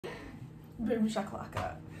Boom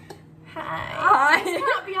shakalaka. Hi. Hi. This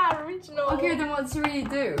can't be our original. Okay, then what should we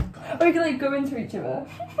do? Or we can like go into each other.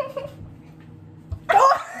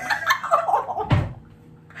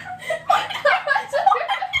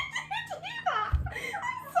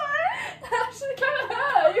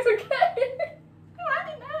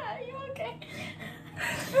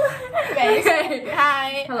 Okay.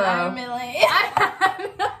 Hi. Hello. I'm Millie.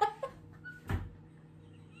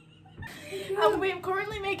 And we're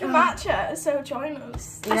currently making matcha, so join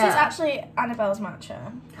us. This is actually Annabelle's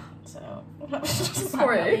matcha, so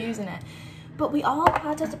Sorry. we're using it. But we all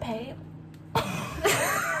had to pay.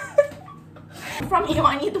 From you,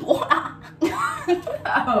 I need the water.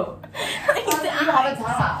 Oh. I need the You have a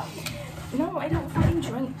tap. No, I don't fucking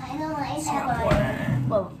drink. I don't like Tap water.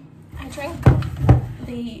 Well,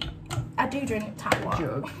 I do drink tap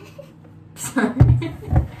water. Jug. Sorry.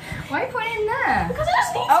 Why are you putting it in there? Because I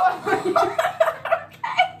just need Okay.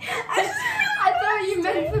 I thought you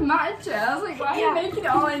meant for matcha. I was like, why are you making it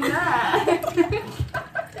all in there?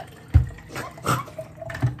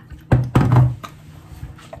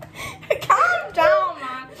 Calm down,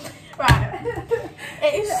 man. Right.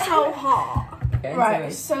 It is so hot. Okay,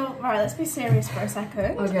 Right, let's be serious for a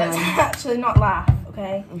second. Okay. Let's actually not laugh,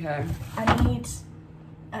 okay? Okay. I need,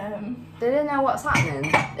 They didn't know what's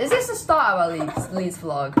happening. Is this the start of our Leeds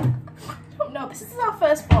vlog? I don't know, this is our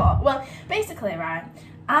first vlog. Well, basically, right,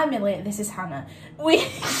 I'm Millie, this is Hannah. We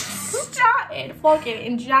started vlogging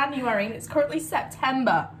in January and it's currently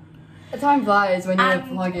September. The time flies when you're And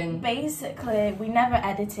vlogging. basically, we never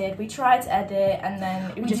edited. We tried to edit and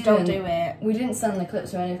then we just don't do it. We didn't send the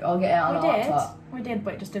clips or anything or get it on our laptop. We did,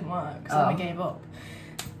 but it just didn't work, so we gave up.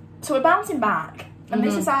 So we're bouncing back, and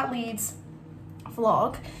this is our Leeds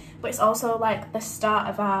vlog, but it's also like the start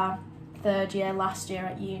of our third year last year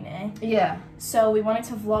at uni. Yeah. So we wanted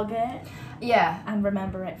to vlog it Yeah. and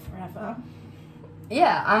remember it forever.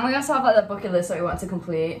 Yeah, and we also have like the bucket list that we want to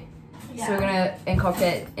complete. Yeah. So we're gonna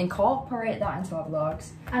incorporate that into our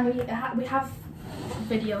vlogs. And we have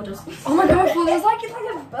video just. Oh my gosh! Well, there's like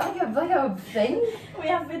a thing. We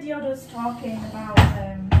have video just talking about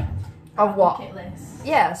Of what? bucket list.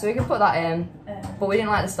 Yeah, so we can put that in. But we didn't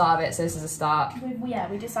like the start of it, so this is a start.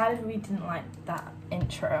 We decided we didn't like that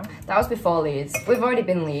intro. That was before Leeds. We've already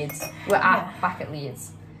been Leeds. We're back at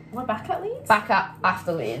Leeds. We're back at Leeds.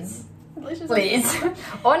 After Leeds. Leeds.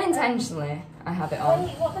 Unintentionally, I have it on.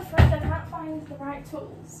 Wait, what the frick? I can't find the right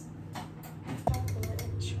tools.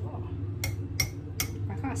 Sure.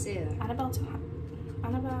 I can't see it. Annabelle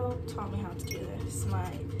taught me how to do this. My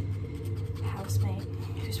housemate,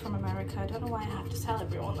 who's from America. I don't know why I have to tell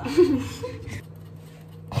everyone that.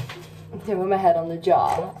 Okay, with my head on the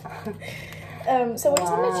jar. So we're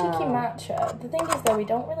just having a cheeky matcha. The thing is though, we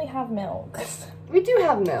don't really have milk. We do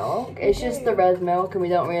have milk. It's just the red milk, and we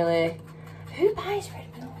don't really. Who buys red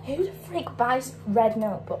milk? Who the freak buys red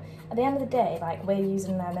milk? But at the end of the day, like, we're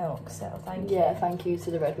using their milk, so thank you. Yeah, thank you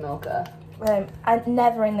to the red milker. And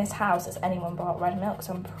never in this house has anyone bought red milk,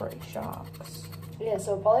 so I'm pretty shocked. Yeah,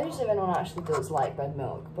 so apologies if anyone actually does like red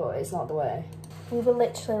milk, but it's not the way. We were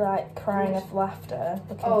literally like crying of laughter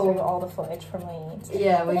looking through all the footage from Leeds.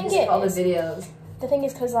 Yeah, we just got the videos. The thing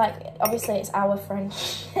is, because like obviously it's our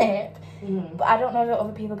friendship, but I don't know if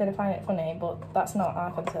other people are going to find it funny, but that's not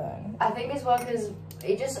our concern. I think as well because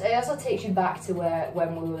it also takes you back to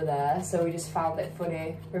when we were there, so we just found it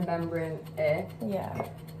funny remembering it. Yeah.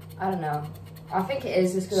 I don't know. I think it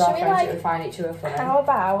is just because our friendship, we find each other funny. How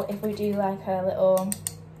about if we do like a little,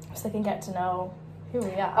 so they can get to know who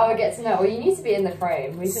we are? Oh, get to know. Well, you need to be in the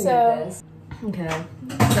frame. We can do this. Okay.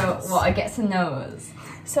 So what? I get to know us.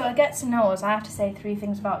 So a get to know us, I have to say 3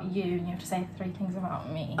 things about you, and you have to say 3 things about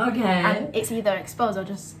me. Okay. And it's either expose or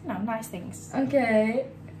just, you know, nice things. Okay.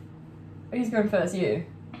 Who's going first? You?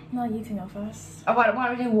 No, you can go first. Oh, why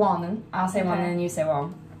don't we do one? I'll say one and then you say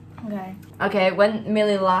one. Okay. Okay, when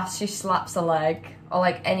Millie laughs, she slaps a leg or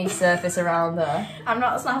like any surface around her. I'm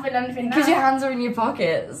not slapping anything now. Because your hands are in your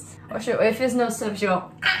pockets. Or if there's no surface, you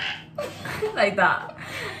go like that.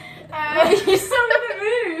 You so wanna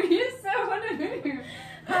move. You so wanna move.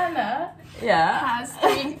 Hannah has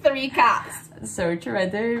three cats. So true, I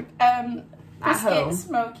do. Biscuit,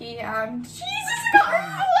 Smokey, and Jesus, I got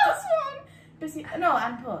the last one. Biscuit, no,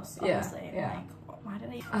 and Puss, obviously. Yeah. Like, why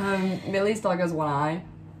did he? Millie's dog has one eye.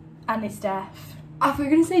 And it's deaf. I thought you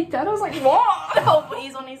were gonna say dead. I was like, what? No, but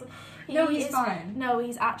he's on his. No, he's fine. No,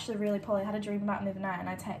 he's actually really poorly. I had a dream about him the other night, and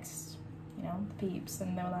I text, you know, the peeps,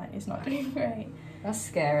 and they were like, "He's not doing great." That's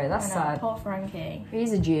scary. That's sad. Poor Frankie.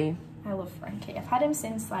 He's a G. I love Frankie. I've had him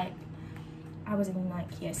since like I was in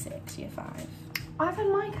like year 6, year 5. I've had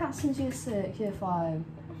my cat since year 6, year 5.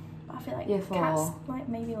 I feel like Year 4. cats like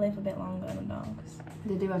maybe live a bit longer than dogs.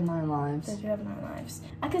 They do have 9 lives. They do have 9 lives.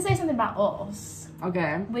 I can say something about us.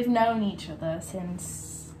 Okay. We've known each other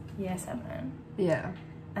since year 7. Yeah.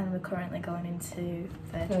 And we're currently going into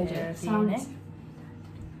third year of Sounds... uni.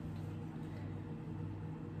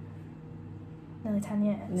 Nearly 10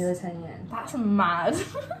 years. Nearly 10 years. That's mad.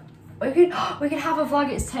 We could have a vlog.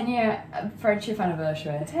 It's 10-year friendship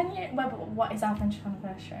anniversary. 10 year. Well, what is our friendship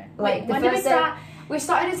anniversary? Like when did we start? We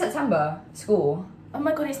started in September. School. Oh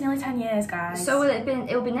my god, it's nearly 10 years, guys. So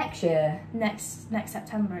it'll be next year. Next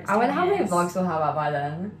September. It's I wonder 10 how many years. vlogs we'll have out by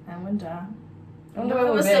then. I wonder. I wonder where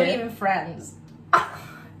where we're we'll still be. even friends.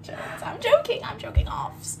 Jokes. I'm joking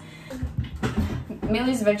offs.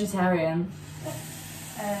 Millie's a vegetarian.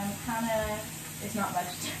 Hannah is not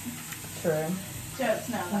vegetarian. True. Jokes,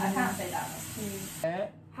 no, but I can't say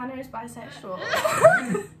that. Hannah is bisexual.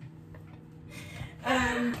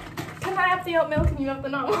 Can I have the oat milk and you have the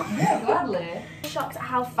normal? Yeah, gladly. I'm shocked at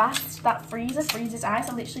how fast that freezer freezes ice.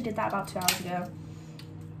 I literally did that about 2 hours ago.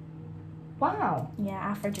 Wow. Yeah,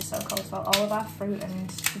 our fridge is so cold, so all of our fruit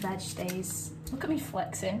and veg stays. Look at me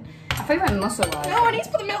flexing. I think my muscle like. No, I need to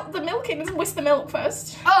put the milk in and whisk the milk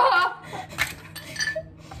first. Oh!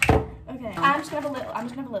 Okay, I'm just gonna have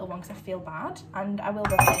a little one because I feel bad, and I will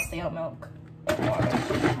replace the oat milk with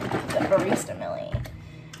the barista Millie.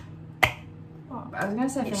 What? I was gonna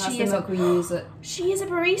say, I think that's She the is milk we use it. She is a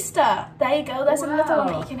barista. There you go. There's another one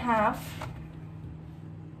that you can have.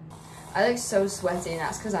 I look so sweaty, and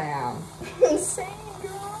that's because I am. Same,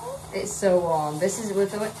 girl. It's so warm. We're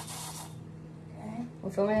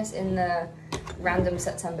filming this in the random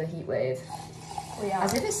September heat wave. We are.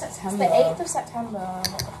 As if it's September. It's the 8th of September. Not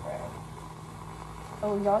the 3rd.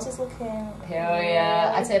 Oh, yours is looking. Hell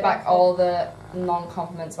yeah! I take back all the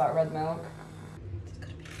non-compliments about red milk.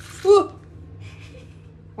 Ooh.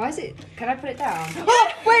 Why is it? Can I put it down?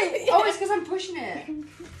 Oh wait! Oh, it's because I'm pushing it.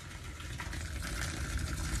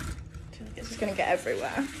 It's just gonna get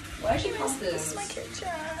everywhere. Where's your pastas? This is my kitchen.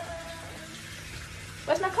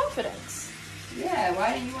 Where's my confidence? Yeah.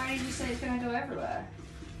 Why did you say it's gonna go everywhere?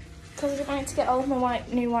 Because I wanted to get all of my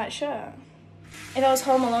new white shirt. If I was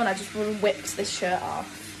home alone, I just would have whipped this shirt off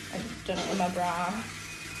and done it with my bra.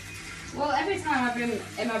 Well, every time I've been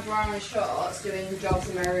in my bra and shorts doing jobs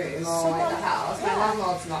in my room or like the house, my yeah.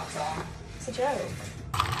 landlord's knocked on. It's a joke.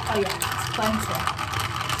 Oh yeah, it's plenty.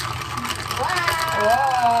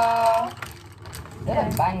 Wow!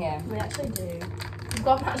 They're banging. We actually do. We've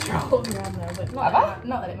got match roll around there, but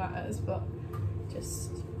not that it matters, but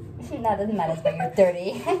just... No, it doesn't matter as long as it's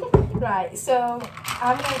dirty. Right, so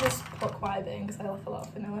I'm going to just put quite a bit in because I like a lot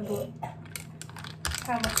of vanilla, but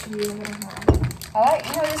how much are you going to have? I like,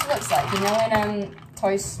 you know what this looks like? You know in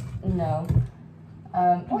Toy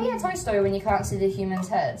Story when you can't see the humans'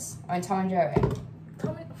 heads? Or in Tom and Jerry?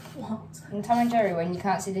 What? In Tom and Jerry when you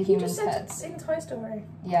can't see the humans' heads? In Toy Story.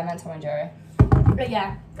 Yeah, I meant Tom and Jerry. But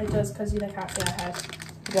yeah, it does because you can't see our head.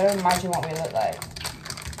 You gotta imagine what we look like.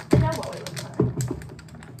 You know what we look like.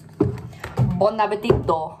 Bon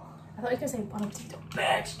appetito. I thought you were going to say bon appetito,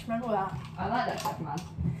 bitch. Do you remember that? I like that chef, man. Do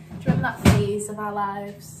you remember that phase of our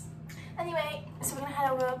lives? Anyway, so we're going to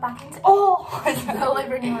head over back into the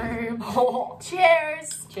living room.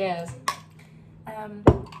 Cheers! Cheers.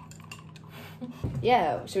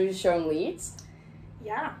 Yeah, should we just show them Leeds?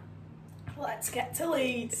 Yeah. Let's get to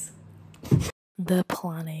Leeds. The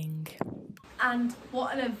planning. And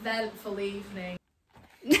what an eventful evening.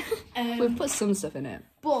 We've put some stuff in it.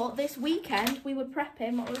 But this weekend we were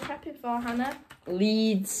prepping. What were we prepping for, Hannah?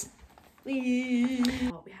 Leeds. What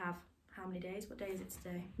we have? How many days? What day is it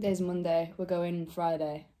today? Today's Monday. We're going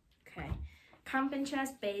Friday. Okay. Camping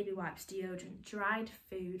chairs, baby wipes, deodorant, dried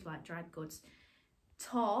food, like dried goods,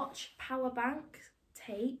 torch, power bank,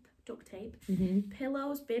 tape, duct tape,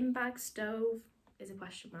 pillows, bin bag, stove is a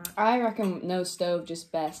question mark. I reckon no stove,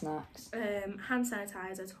 just bare snacks. Hand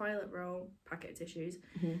sanitizer, toilet roll, packet of tissues,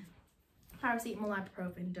 paracetamol,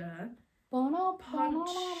 ibuprofen,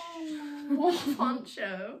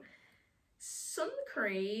 poncho, sun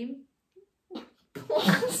cream,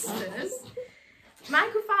 plasters,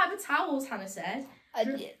 microfiber towels, Hannah said,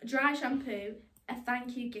 dry shampoo, a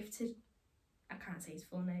thank you gift to... I can't say his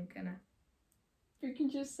full name, can I? You can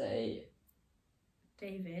just say...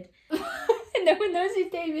 David. No one knows who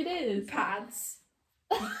David is. Pads.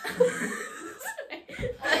 You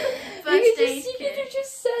could have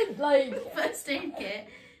just said, like... First aid kit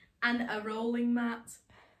and a rolling mat.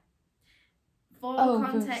 For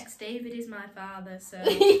context, David is my father, so...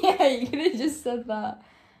 Yeah, you could have just said that.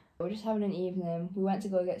 We're just having an evening. We went to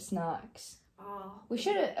go get snacks. Oh. We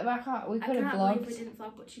should have. We could have I can't vlogged. believe we didn't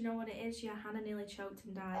vlog, but you know what it is? Yeah, Hannah nearly choked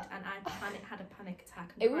and died, and I had a panic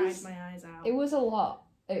attack and cried my eyes out. It was a lot,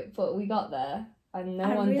 but we got there, and no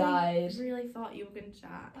one died. I really thought you were going to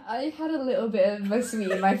die. I had a little bit of a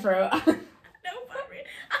sweet in my throat. No, Barry.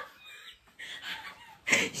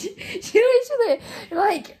 she literally,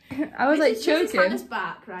 like, I was like choking. This is Hannah's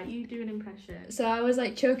back, right? You do an impression. So I was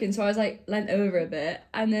like choking, so I was like leant over a bit,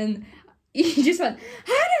 and then you just went,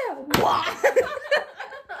 Hannah, what?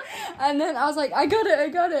 And then I was like, I got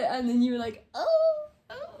it, and then you were like, oh.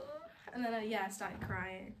 And then I started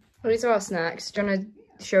crying. What is our snacks? Do you want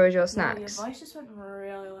to show us your snacks? Your voice just went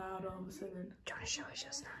really loud all of a sudden. Do you want to show us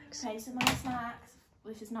your snacks? Okay, so my snacks.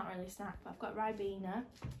 This is not really a snack, but I've got Ribena.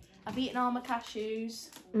 I've eaten all my cashews.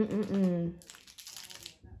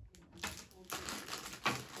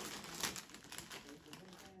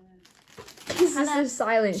 This is a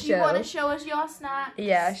silent show. Do you want to show us your snacks?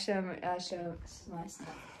 Yeah, show my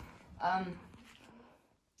snack.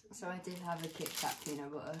 So I did have a Kit Kat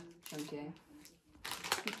peanut butter chunky.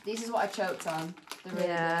 This is what I choked on. The really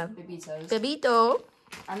good Bebitos. Bebito.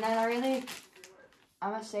 And then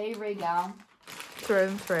I'm a savoury gal. Through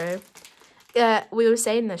and through. Yeah, we were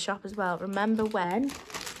saying in the shop as well. Remember when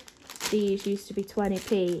these used to be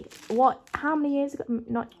 20p? How many years ago?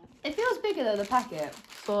 It feels bigger though, the packet.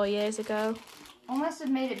 4 years ago. Unless they've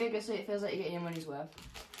made it bigger so it feels like you're getting your money's worth.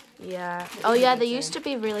 Yeah. Oh yeah, they used to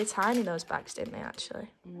be really tiny, those bags, didn't they,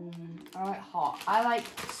 actually? I like hot. I like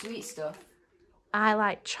sweet stuff. I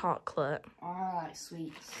like chocolate. I like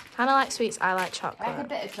sweets. Hannah likes sweets, I like chocolate. I like a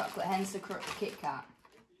bit of chocolate, hence the Kit Kat.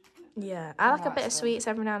 Yeah, I like a bit of sweets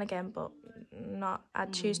every now and again, but not.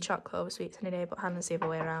 I'd choose chocolate over sweets any day, but Hannah's the other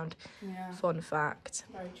way around. Yeah. Fun fact.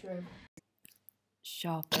 Very true.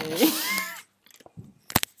 Shopping.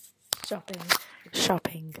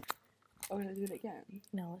 Shopping. Oh, we're gonna do it again?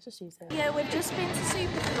 No, let's just use it. Yeah, we've just been to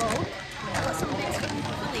Supergirl. Got some things for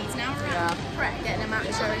Leeds. Now we're at Pret getting a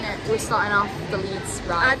matcha in it. We're starting off the Leeds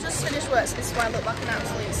ride. I just finished work, so this is why I look like an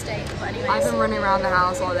absolute state. But anyways. I've been running around the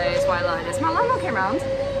house all day, that's why I like this. My landlord came around.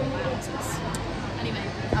 Anyway,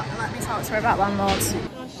 let me talk to her about landlords.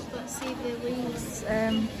 Gosh, let's see the Leeds.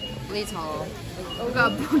 Leeds Mall. We've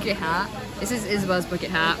got a bucket hat. This is Isabel's bucket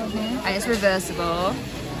hat. And it's reversible.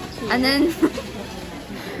 And then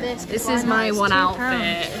this is my one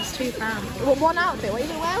outfit. It's £2. What one outfit? What are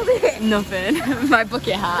you gonna wear with it? Nothing. My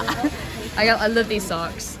bucket hat. I love these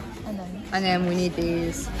socks. And then we need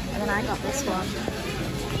these. And then I got this one.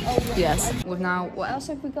 Yes. Well, now, what else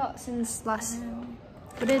have we got since last?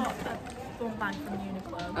 We did one bag from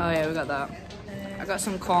Uniqlo. Oh yeah, we got that. I got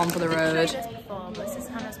some corn for the I road. tried this before, but this is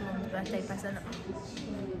Hannah's mum's birthday present.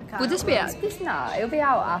 Would this be out? This not. It'll be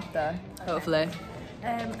out after, hopefully.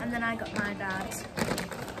 And then I got my dad.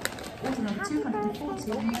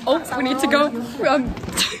 Oh, we need to go.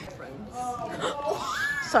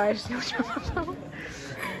 Sorry,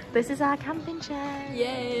 this is our camping chair.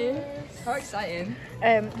 Yay! How exciting!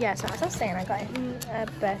 Yeah. So as I was saying, I got him a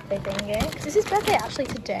birthday thingy. 'Cause it's his birthday actually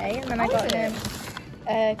today, and then I got him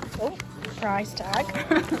price tag,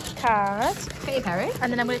 card, Katy Perry,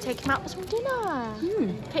 and then I'm going to take him out for some dinner.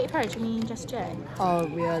 Katy Perry, do you mean Just Jay? Oh,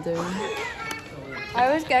 we are doing. I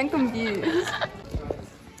was getting confused.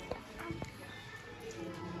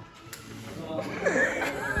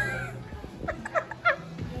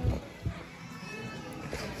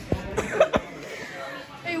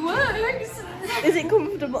 It works. Is it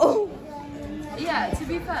comfortable? Yeah, to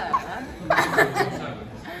be fair.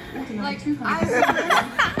 Like,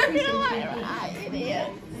 Idiot.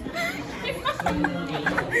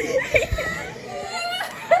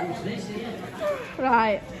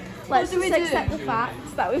 Right. Let's just accept the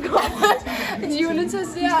facts that we've got. Do you want to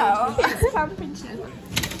test it out? It's camping chair.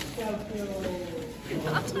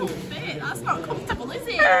 That's not fit. That's not comfortable, is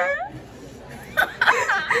it?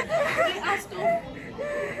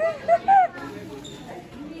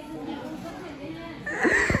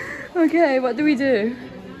 Okay, what do we do?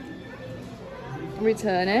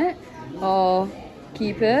 Return it or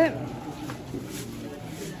keep it?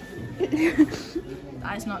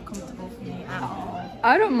 That is not comfortable for me at all.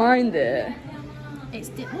 I don't mind it. It's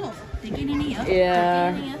digging in here.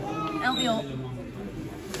 Yeah. Digging in here. Help me up.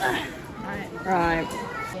 Right.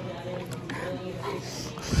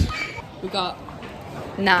 We got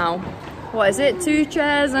now. What is it? 2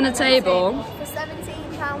 chairs and a table. For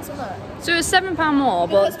 £17 a month. So it's £7 more,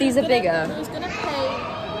 but these are bigger. He was gonna pay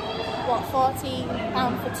what,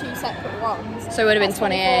 £14 for 2 separate ones. So it would have been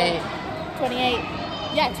 28. 28.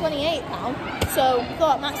 Yeah, 28 now. So we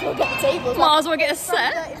thought might as well get the tables. Might as well get a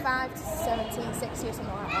set. 35 to 70, 60 or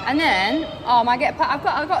something like that. And then, I might get. I've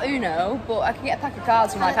got Uno, but I can get a pack of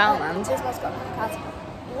cards from like Poundland. Isabel's got a pack of cards.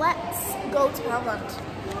 Let's go to Poundland.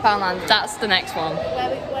 Poundland, that's the next one.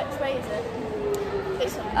 Which way is it?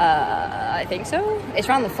 This one? I think so. It's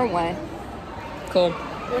round the front way. Cool.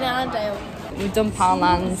 We're in Allendale. We've done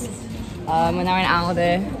Poundland. We're now in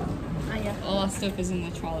Aldi. Oh, yeah. All our stuff is in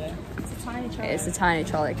the trolley. It's a tiny trolley. It's a tiny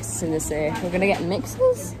trolley because it's in the sea. We're gonna get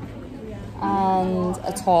mixers and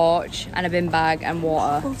a torch and a bin bag and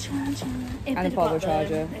water and a portable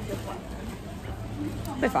charger.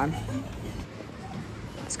 We're fine.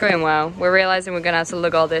 It's going well. We're realising we're gonna have to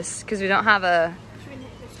lug all this because we don't have a.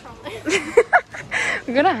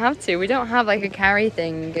 We're gonna have to. We don't have like a carry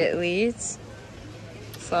thing at Leeds,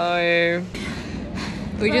 so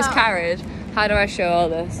we just carried. How do I show all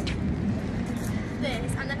this?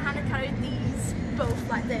 This, and then Hannah carried these both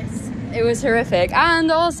like this. It was horrific,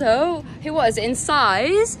 and also it was in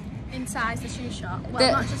size. In size, the shoe shop.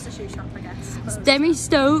 Well, not just the shoe shop, I guess. It's Demi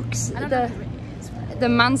Stokes, I don't know who it is. the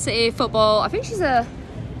Man City football. I think she's a.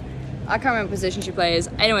 I can't remember what position she plays.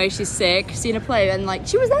 Anyway, she's sick. Seen her play, and like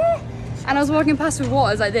she was there. And I was walking past with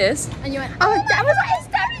waters like this. And you went, I was like, it's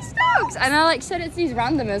Demi Stokes! And I like said it to these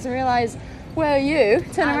randomers and realised, where are you?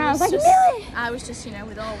 Turn around, I was like, Millie! I was just, you know,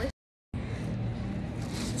 with all this.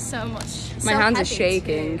 So much. My hands are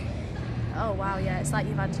shaking. Oh wow, yeah, it's like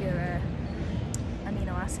you've had your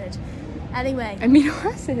amino acid. Anyway. Amino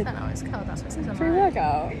acid? I don't know what it's called, that's what it says on my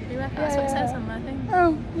Pre-workout? Pre-workout, that's what it says on my thing.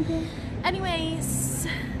 Oh, okay. Anyways,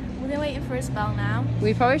 we're waiting for Isabel now.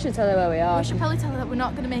 We probably should tell her where we are. We should probably tell her that we're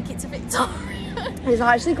not going to make it to Victoria. It's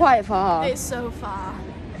actually quite far. It's so far.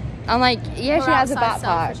 I'm like, yeah, We're she has a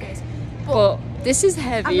outside backpack. Selfridges. But this is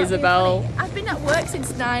heavy, Isabel. I've been at work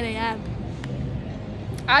since 9 AM.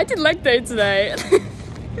 I did leg day today.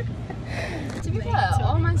 To be fair,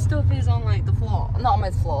 all my stuff is on like the floor. Not on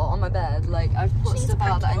my floor, on my bed. Like I've put stuff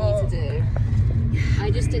out that I need to do.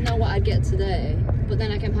 I just didn't know what I'd get today. But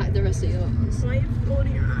then I can pack the rest of yours. Why are you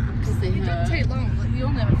holding your arms? Because they hurt. Take long, like you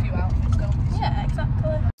only have a few outfits going. Yeah,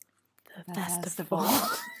 exactly. The festival.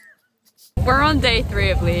 We're on day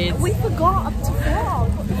 3 of Leeds. We forgot to vlog.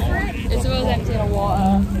 What the frick? Isabel's emptying our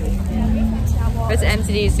water. It's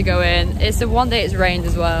empty, needs to go in. It's the one day it's rained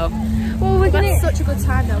as well. Well, we're gonna such a good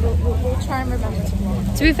time though. We'll try and remember to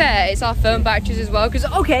vlog. To be fair, it's our phone batteries as well. Because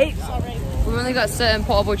sorry, we've only got certain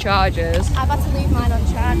portable chargers. I've had to leave mine on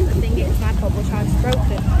charge. The thing is, my portable charge is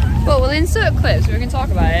broken. But we'll insert clips so we can talk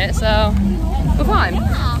about it. So we're fine.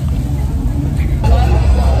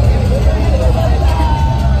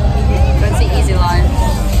 Let's see Easy Line.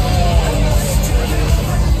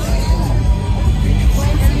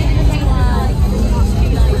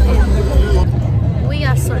 We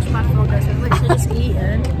are such bad vloggers. We've literally just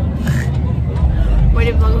eaten. We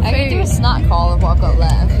didn't vlog. I'm gonna do a snack haul of what I've got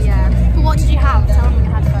left. Yeah. But what did you have? Tell them what you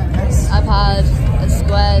had first. I've had a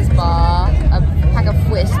Squares bar, a pack of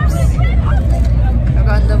Wisps. I've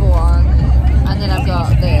got another one, and then I've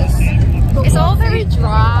got this. But it's all very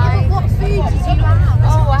dry. Yeah, but what food did you have?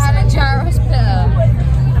 Oh, I had a gyros pita.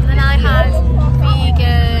 And then I had a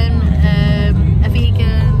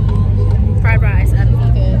vegan fried rice and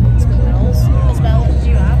vegan spring rolls. As well, what did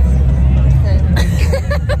you have?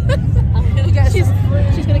 She's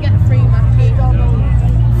gonna get a free Mackie.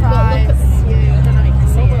 Fries. Look at you. I don't know if you can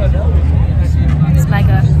see it. It's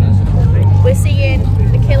mega. We're seeing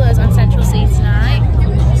the Killers on Central C tonight.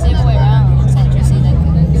 Same way around. Central C then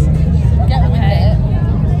Killers. Get them with it.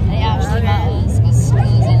 And it actually matters because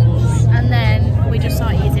seasons. And then we just saw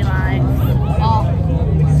Easy Life. Oh,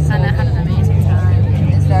 and I had an amazing time.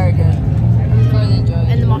 It's very good. Really enjoyed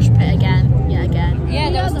it. In the mosh pit again. Yeah, again. Yeah,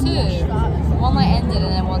 there was 2. One like ended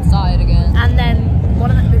and then one started again. And then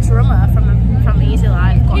one of the drummer from Easy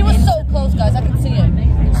Life got He was so close, guys. I could see him.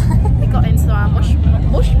 He got into our mush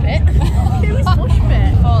pit. Who was mush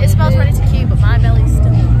pit? Oh, it smells ready to queue, but my belly's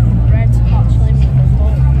still red hot chili.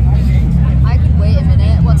 I could wait a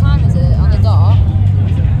minute. What time is it on the dot?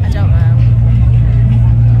 I don't know.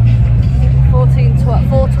 4:12.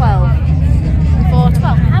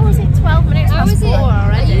 4:12. How is it 12 minutes How past is 4 it?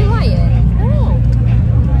 already? Are you lying? Oh.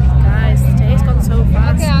 Guys, the day's gone so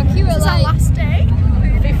fast. Okay, I'll queue at It's our like last day.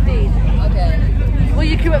 15. Okay. Well,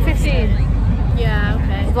 you queue at 15. Yeah,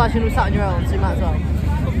 okay. Otherwise, you're going to be sat on your own, so you might as well.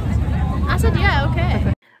 I said yeah,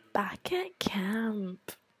 okay. Back at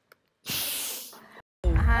camp.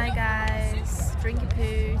 Hi guys, drinky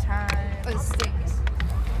poo time. Oh, it stinks.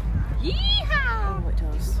 Yeehaw! Oh, it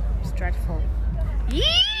does. It's dreadful.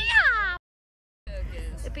 Yeehaw!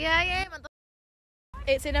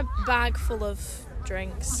 It's in a bag full of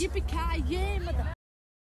drinks. Yippee-ki-yay, mother.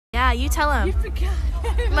 Yeah, you tell him. You forgot.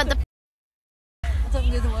 I don't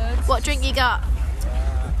know the words. What drink you got?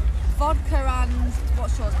 Vodka and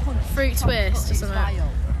what's yours? Punch. Fruit twist or something.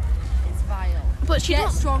 It's vile. But she Get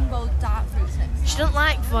don't. Strongbow dark fruit tips. She don't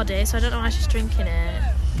like vodka, so I don't know why she's drinking it.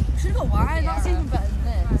 Should have got wine. That's even better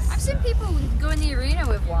than this. I've seen people go in the arena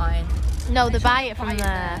with wine. No, they buy it from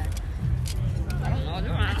there.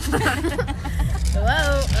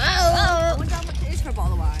 Whoa! I wonder how much it is for a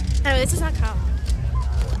bottle of wine. Anyway, this is our car.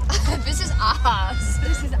 This is ours.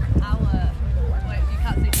 This is our. Wait, you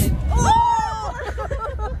can't see it.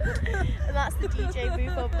 And that's the DJ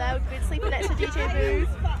booth over there. We've been sleeping next to the DJ booth.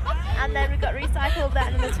 And then we've got recycle over there,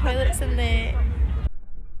 and then the toilets in there.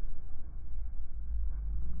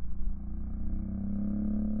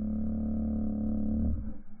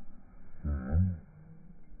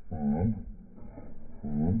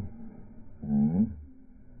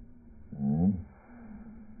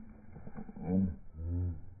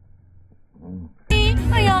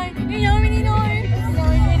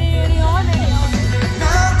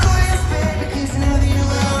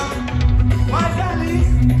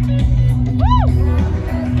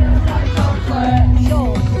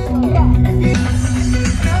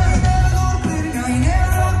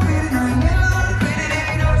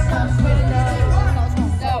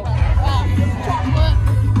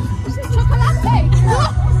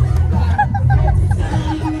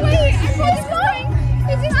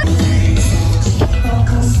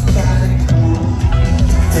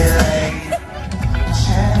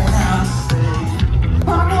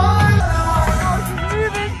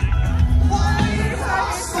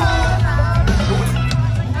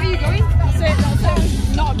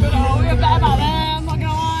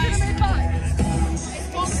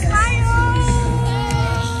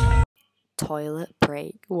 Toilet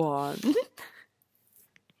break 1.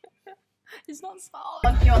 It's not salt.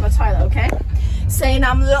 Monkey on the toilet, okay? Saying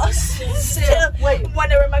I'm lost. Still, wait,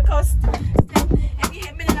 wondering my cost. Still, if you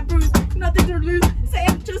hit me in a bruise, nothing to lose. Say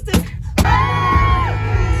I'm just a.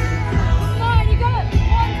 Fine, you got it.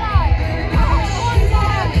 One time. One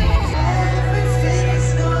time.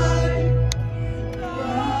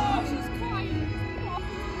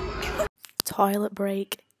 Toilet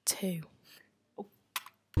break 2.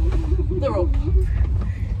 They're up.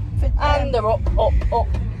 And they're up.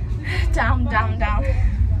 Down, down, down.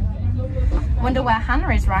 Wonder where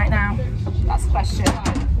Hannah is right now. That's the question.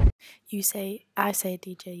 You say, I say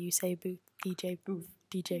DJ, you say booth, DJ booth,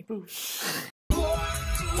 DJ booth.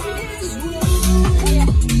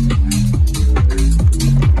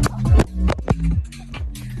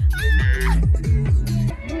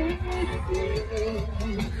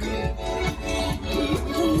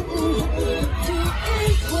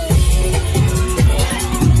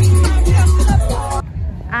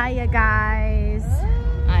 Hiya guys.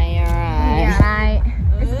 Hiya, Yeah, right.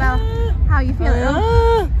 Isabel, how are you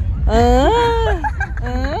feeling?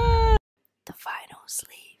 The final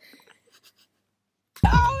sleep.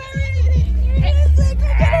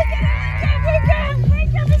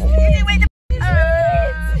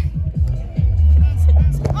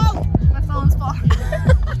 Oh, my phone's full.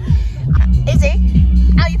 Izzy,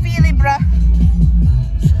 how you feeling, bruh?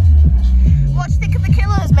 What do you think of the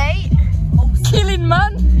killers, mate? Oh, killing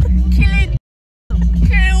man. Killing.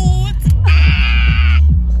 Killed.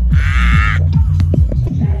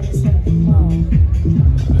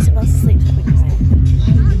 Isabel's asleep.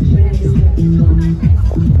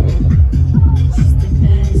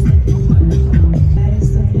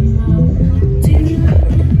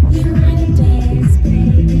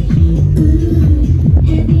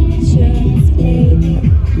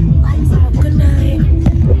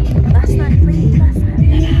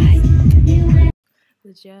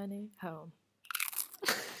 The journey home.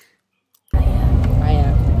 Hiya.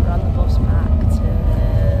 We're on the bus back to.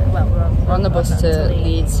 Well, We're on the bus to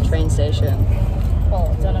Leeds train station.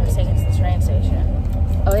 Well, don't know if it's taking us to the train station.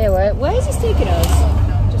 Oh yeah, where is this taking us?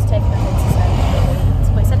 Just taking us into central Leeds.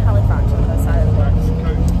 But it said Halifax on the side of the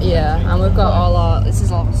bus. Yeah, and we've got all our. This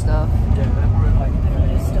is all the stuff.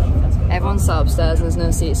 Everyone's sat upstairs and there's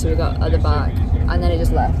no seats, so we got at the back, and then it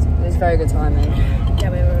just left. It was very good timing. Yeah,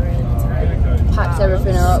 we were really tired. Packed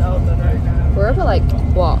everything up. So good right now. We're up at like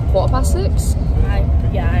what, 6:15? I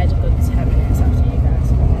had a good 10 minutes after you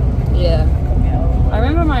guys. Yeah. Couldn't get over. I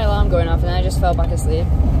remember my alarm going off and then I just fell back asleep.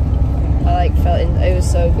 I like felt in. It was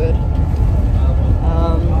so good.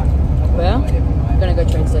 But yeah, I'm gonna go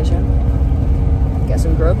train station. Get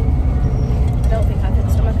some grub. I don't think I can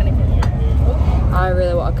stomach anything yet. I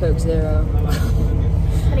really want a Coke Zero.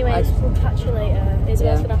 Anyways, we'll catch you later. Isabel's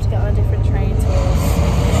Yeah. gonna have to get on a different train to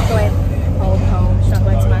going home. She's not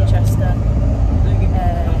going to Manchester.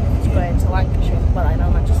 She's going to Lancashire. Well, I know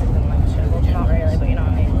Manchester's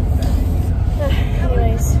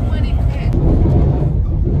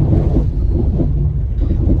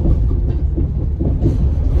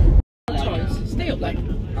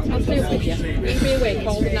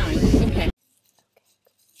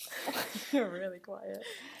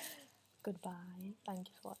thank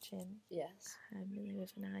you for watching. Yes. I'm Millie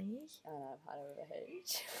with an I. And I'm Hannah with a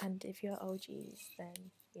H. And if you're OGs,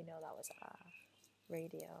 then you know that was our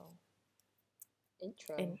radio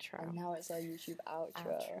Intro. Intro. And now it's our YouTube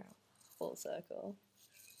outro. Full circle.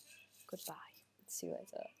 Goodbye. See you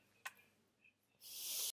later.